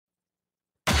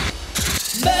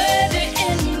Murder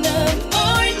in the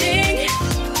morning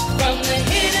from the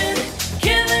Hidden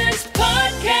Killers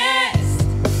podcast.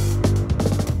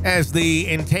 As the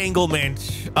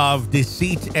entanglement of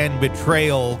deceit and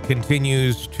betrayal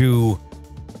continues to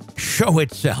show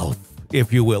itself,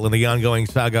 if you will, in the ongoing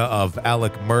saga of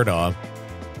Alex Murdaugh,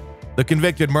 the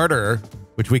convicted murderer,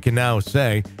 which we can now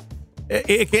say,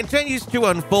 it continues to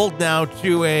unfold now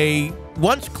to a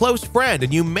once close friend,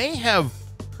 and you may have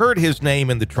heard his name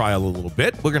in the trial a little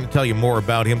bit. We're going to tell you more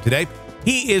about him today.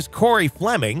 He is Corey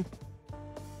Fleming,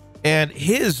 and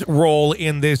his role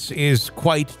in this is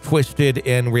quite twisted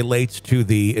and relates to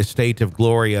the estate of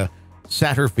Gloria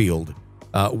Satterfield,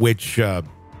 which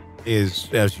is,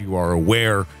 as you are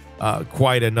aware,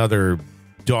 quite another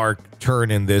dark turn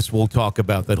in this. We'll talk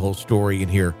about that whole story in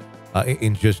here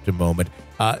in just a moment.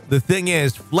 The thing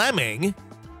is, Fleming,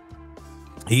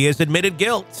 he has admitted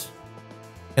guilt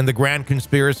in the grand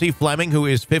conspiracy. Fleming, who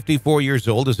is 54 years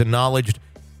old, has acknowledged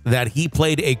that he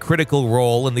played a critical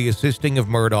role in the assisting of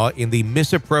Murdaugh in the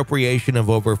misappropriation of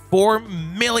over $4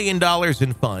 million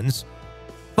in funds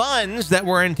that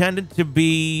were intended to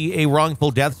be a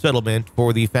wrongful death settlement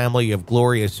for the family of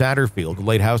Gloria Satterfield, the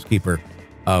late housekeeper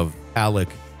of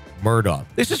Alex Murdaugh.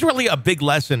 This is really a big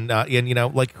lesson in,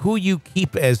 like who you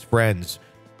keep as friends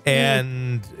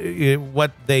and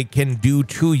what they can do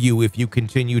to you if you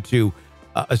continue to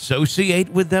associate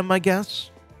with them, I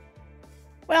guess.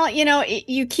 Well,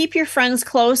 you keep your friends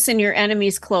close and your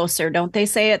enemies closer. Don't they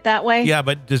say it that way? Yeah,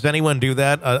 but does anyone do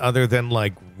that other than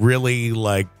really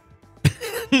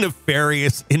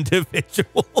nefarious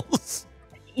individuals?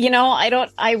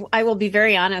 I will be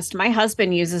very honest. My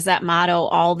husband uses that motto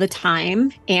all the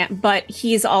time, but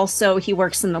he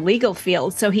works in the legal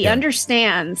field, so he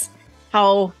understands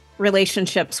how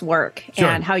relationships work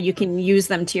and how you can use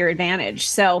them to your advantage.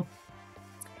 So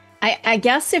I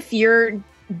guess if you're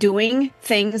doing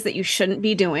things that you shouldn't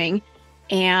be doing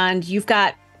and you've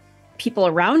got people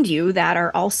around you that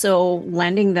are also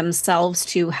lending themselves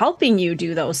to helping you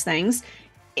do those things,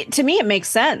 to me, it makes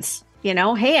sense.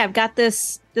 Hey, I've got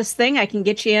this thing. I can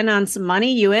get you in on some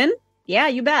money. You in? Yeah,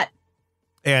 you bet.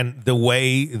 And the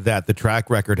way that the track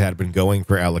record had been going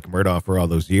for Alex Murdaugh for all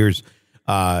those years,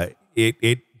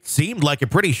 it seemed like a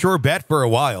pretty sure bet for a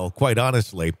while, quite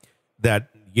honestly, that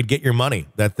you'd get your money,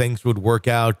 that things would work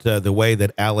out the way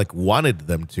that Alex wanted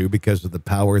them to because of the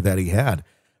power that he had.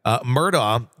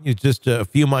 Murdaugh, just a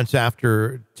few months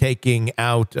after taking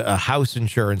out a house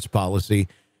insurance policy,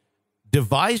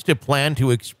 devised a plan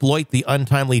to exploit the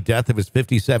untimely death of his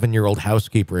 57-year-old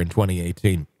housekeeper in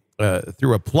 2018.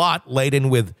 Through a plot laden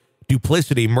with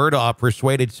duplicity, Murdaugh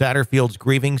persuaded Satterfield's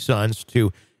grieving sons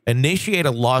to initiate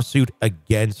a lawsuit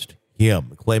against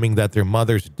him, claiming that their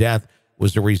mother's death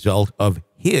was a result of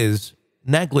his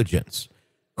negligence.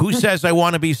 Who says I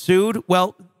want to be sued?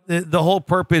 Well, the whole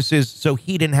purpose is so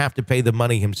he didn't have to pay the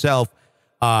money himself,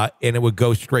 and it would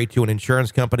go straight to an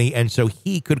insurance company, and so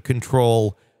he could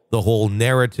control the whole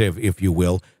narrative, if you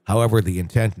will. However, the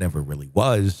intent never really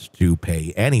was to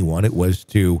pay anyone. It was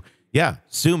to,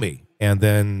 sue me and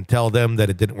then tell them that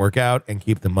it didn't work out and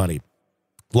keep the money.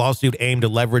 The lawsuit aimed to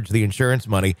leverage the insurance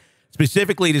money,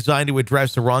 specifically designed to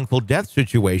address the wrongful death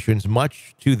situations,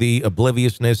 much to the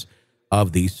obliviousness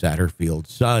of the Satterfield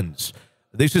sons.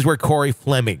 This is where Corey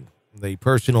Fleming, the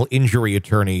personal injury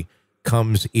attorney,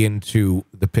 comes into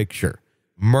the picture.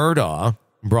 Murdaugh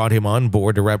brought him on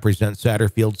board to represent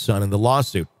Satterfield's son in the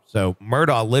lawsuit. So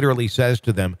Murdaugh literally says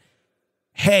to them,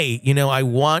 hey, I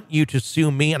want you to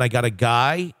sue me, and I got a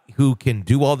guy who can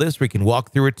do all this. We can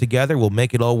walk through it together. We'll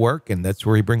make it all work. And that's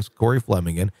where he brings Corey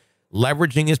Fleming in.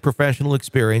 Leveraging his professional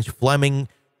experience, Fleming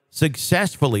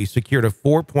successfully secured a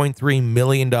 $4.3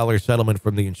 million settlement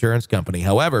from the insurance company.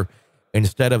 However,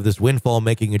 instead of this windfall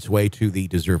making its way to the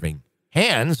deserving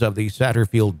hands of the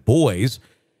Satterfield boys,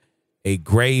 a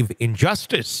grave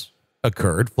injustice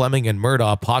occurred. Fleming and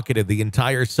Murdaugh pocketed the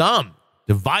entire sum,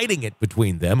 dividing it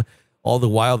between them. All the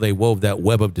while, they wove that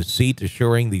web of deceit,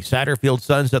 assuring the Satterfield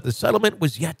sons that the settlement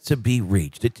was yet to be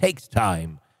reached. It takes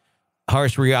time.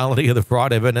 Harsh reality of the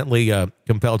fraud evidently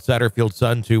compelled Satterfield's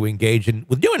son to engage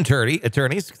with new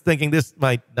attorneys, thinking this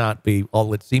might not be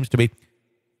all it seems to be.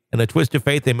 In a twist of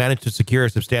fate, they managed to secure a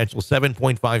substantial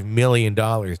 $7.5 million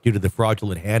due to the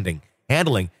fraudulent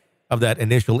handling of that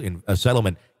initial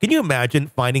settlement. Can you imagine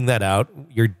finding that out?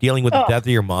 You're dealing with the death of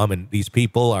your mom, and these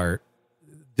people are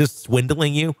just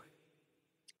swindling you?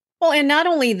 Well, and not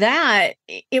only that,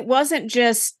 it wasn't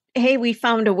just, hey, we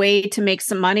found a way to make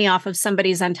some money off of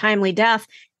somebody's untimely death.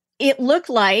 It looked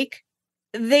like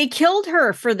they killed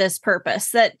her for this purpose,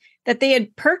 that they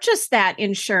had purchased that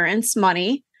insurance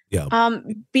money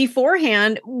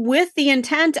beforehand with the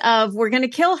intent of we're going to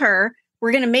kill her,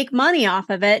 we're going to make money off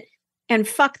of it, and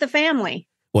fuck the family.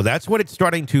 Well, that's what it's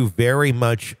starting to very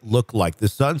much look like. The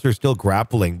sons are still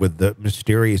grappling with the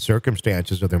mysterious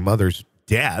circumstances of their mother's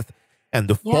death and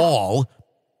the fall,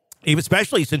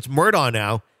 especially since Murdaugh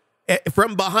now,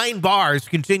 from behind bars,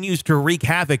 continues to wreak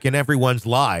havoc in everyone's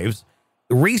lives,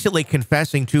 recently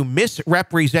confessing to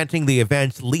misrepresenting the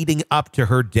events leading up to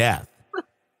her death.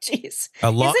 Jeez.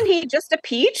 Isn't he just a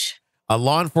peach? A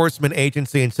law enforcement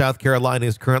agency in South Carolina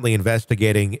is currently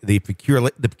investigating the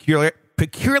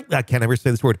I can't ever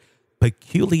say this word,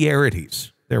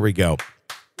 peculiarities. There we go.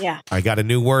 Yeah. I got a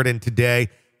new word in today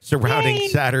surrounding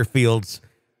Satterfield's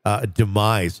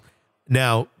demise.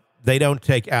 Now, they don't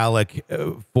take Alec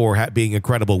for being a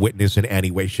credible witness in any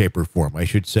way, shape, or form. I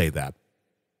should say that.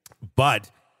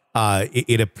 But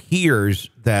it appears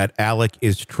that Alec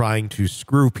is trying to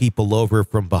screw people over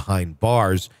from behind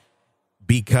bars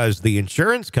because the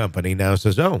insurance company now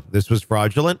says, oh, this was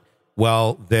fraudulent.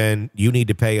 Well, then you need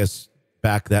to pay us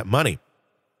back that money.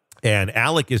 And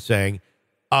Alec is saying,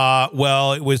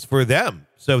 well, it was for them.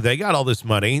 So they got all this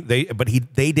money. They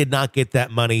did not get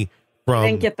that money from.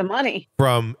 They didn't get the money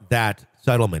from that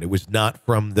settlement. It was not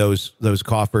from those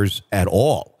coffers at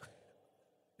all.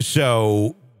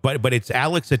 So, but it's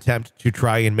Alec's attempt to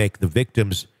try and make the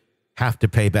victims have to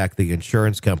pay back the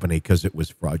insurance company because it was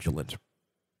fraudulent.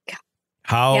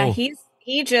 How? Yeah,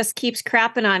 he just keeps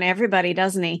crapping on everybody,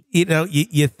 doesn't he? You know,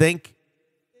 you think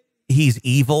he's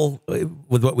evil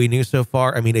with what we knew so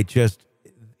far. I mean,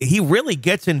 he really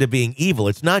gets into being evil.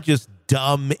 It's not just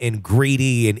dumb and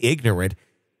greedy and ignorant.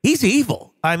 He's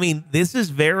evil. I mean, this is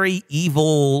very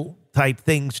evil type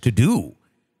things to do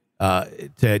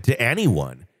to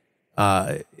anyone.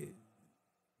 The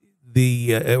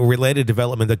related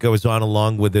development that goes on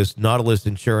along with this, Nautilus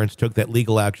Insurance took that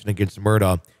legal action against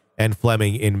Murdaugh and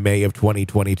Fleming in May of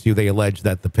 2022. They allege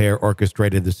that the pair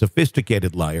orchestrated the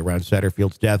sophisticated lie around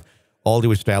Satterfield's death, all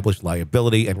to establish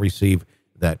liability and receive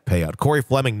that payout. Corey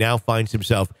Fleming now finds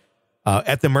himself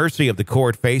at the mercy of the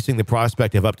court, facing the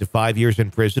prospect of up to 5 years in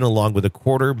prison, along with a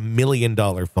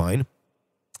 $250,000 fine.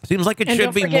 Seems like it should be more.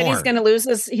 And don't forget, he's going to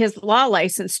lose his law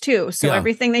license, too. So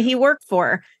everything that he worked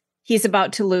for, he's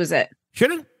about to lose it.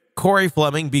 Shouldn't Corey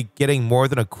Fleming be getting more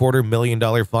than a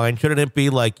 $250,000 fine? Shouldn't it be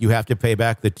like you have to pay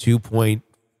back the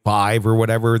 2.5 or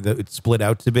whatever that it's split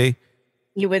out to be?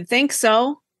 You would think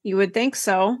so. You would think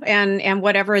so. And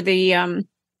whatever I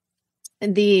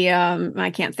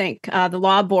can't think, the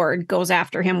law board goes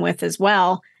after him with as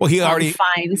well. Well, he already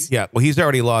fines. Yeah. Well, he's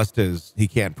already lost he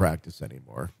can't practice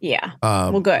anymore. Yeah.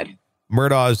 Well, good.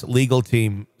 Murdaugh's legal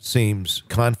team seems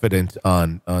confident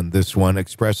on this one,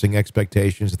 expressing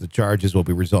expectations that the charges will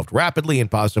be resolved rapidly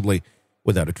and possibly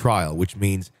without a trial, which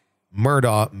means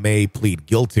Murdaugh may plead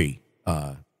guilty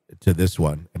to this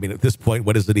one. I mean, at this point,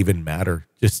 what does it even matter?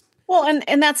 Well,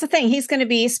 and that's the thing. He's going to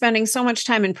be spending so much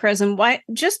time in prison. Why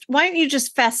don't you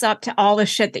just fess up to all the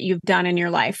shit that you've done in your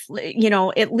life? You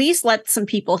know, at least let some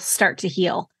people start to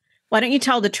heal. Why don't you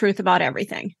tell the truth about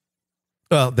everything?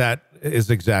 Well, that is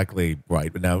exactly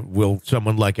right. But now, will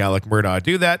someone like Alex Murdaugh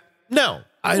do that? No,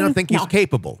 I don't think he's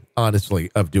capable, honestly,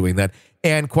 of doing that.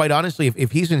 And quite honestly,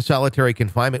 if he's in solitary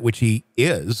confinement, which he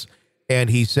is, and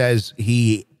he says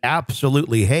he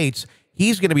absolutely hates,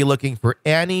 he's going to be looking for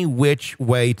any which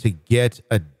way to get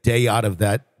a day out of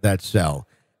that cell.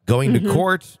 Going to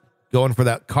court, going for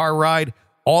that car ride,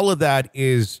 all of that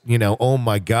is, oh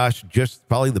my gosh, just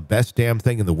probably the best damn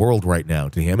thing in the world right now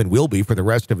to him, and will be for the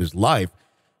rest of his life.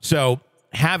 So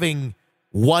having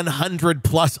 100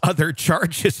 plus other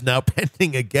charges now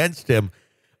pending against him,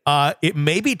 it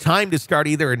may be time to start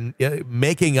either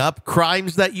making up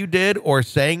crimes that you did or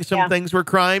saying some things were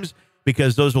crimes,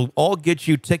 because those will all get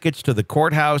you tickets to the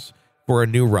courthouse for a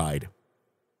new ride.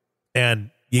 And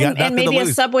you got nothing maybe to lose.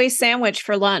 A Subway sandwich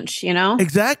for lunch,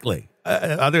 Exactly.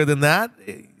 Other than that,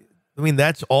 I mean,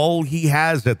 that's all he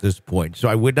has at this point. So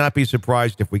I would not be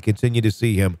surprised if we continue to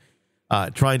see him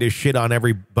trying to shit on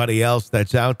everybody else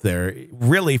that's out there,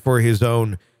 really for his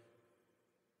own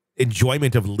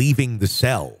enjoyment of leaving the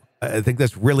cell. I think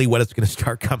that's really what it's going to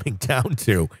start coming down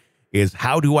to, is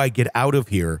how do I get out of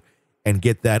here and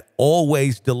get that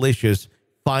always delicious,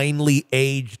 finely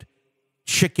aged,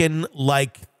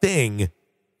 chicken-like thing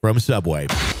from Subway.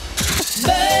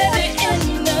 Murder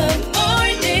in the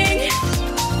morning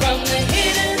from the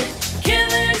Hidden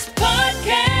Killers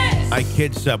podcast. I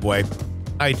kid Subway.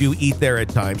 I do eat there at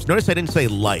times. Notice I didn't say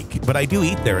like, but I do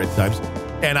eat there at times.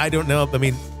 And I don't know. I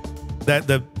mean,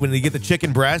 when you get the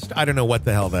chicken breast, I don't know what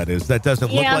the hell that is. That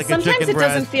doesn't look like a chicken breast. Sometimes it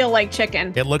doesn't feel like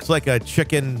chicken. It looks like a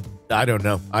chicken I don't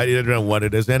know. I don't know what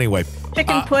it is anyway.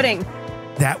 Chicken pudding.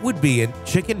 That would be a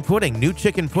chicken pudding, new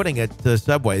chicken pudding at the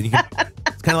Subway. It's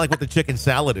kind of like what the chicken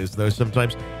salad is, though,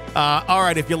 sometimes. All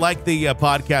right, if you like the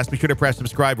podcast, be sure to press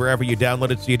subscribe wherever you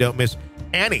download it so you don't miss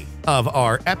any of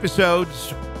our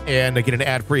episodes and get an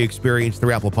ad-free experience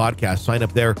through Apple Podcasts. Sign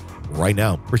up there right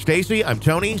now. For Stacy, I'm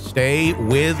Tony. Stay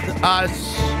with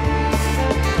us.